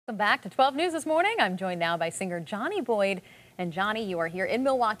Welcome back to 12 News this morning. I'm joined now by singer Johnny Boyd. And Johnny, you are here in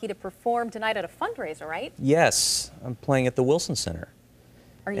Milwaukee to perform tonight at a fundraiser, right? Yes, I'm playing at the Wilson Center.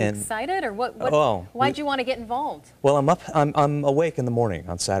 Are you excited, or what? Oh, why'd you want to get involved? Well, I'm awake in the morning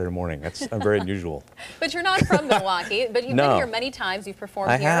on Saturday morning. I'm very unusual. But you're not from Milwaukee. But you've been here many times. You've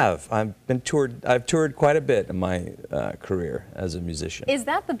performed here. I have. I've toured quite a bit in my career as a musician. Is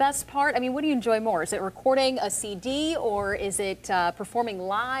that the best part? I mean, what do you enjoy more? Is it recording a CD, or is it performing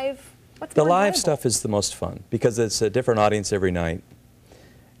live? What's the more live enjoyable? stuff is the most fun because it's a different audience every night,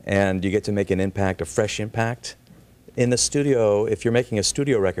 and you get to make an impact, a fresh impact. In the studio, if you're making a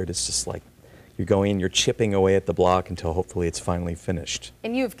studio record, it's just like you're going, you're chipping away at the block until hopefully it's finally finished.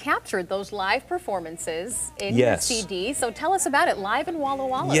 And you've captured those live performances in your CD, so tell us about it, Live in Walla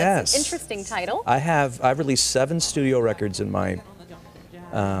Walla. Yes. That's an interesting title. I've released 7 studio records in my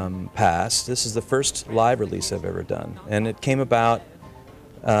past. This is the first live release I've ever done, and it came about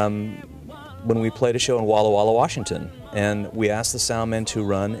when we played a show in Walla Walla, Washington, and we asked the sound men to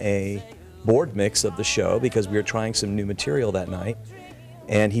run a board mix of the show because we were trying some new material that night,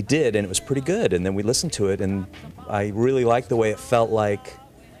 and he did, and it was pretty good. And then we listened to it, and I really liked the way it felt like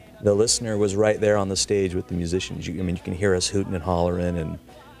the listener was right there on the stage with the musicians. I mean, you can hear us hooting and hollering and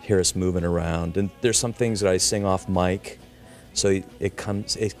hear us moving around, and there's some things that I sing off mic, so it kind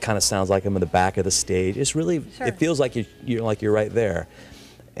of sounds like I'm in the back of the stage. It's really, it feels like you're right there.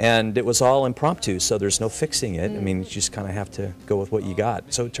 And it was all impromptu, so there's no fixing it. I mean, you just kind of have to go with what you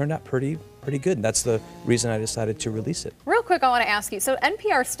got. So it turned out pretty good, and that's the reason I decided to release it. Real quick, I want to ask you, so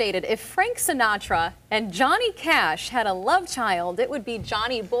NPR stated if Frank Sinatra and Johnny Cash had a love child, it would be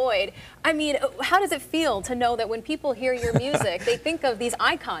Johnny Boyd. I mean, how does it feel to know that when people hear your music, they think of these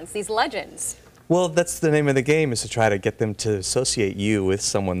icons, these legends? Well, that's the name of the game, is to try to get them to associate you with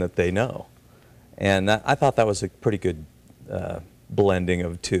someone that they know. And I thought that was a pretty good blending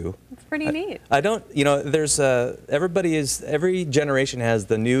of two. It's pretty neat. I don't, you know, there's every generation has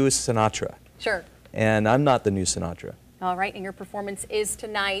the new Sinatra. Sure. And I'm not the new Sinatra. All right, and your performance is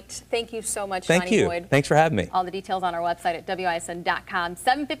tonight. Thank you so much, Thank Johnny you. Boyd. Thanks for having me. All the details on our website at WISN.com.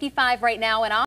 7:55 right now, and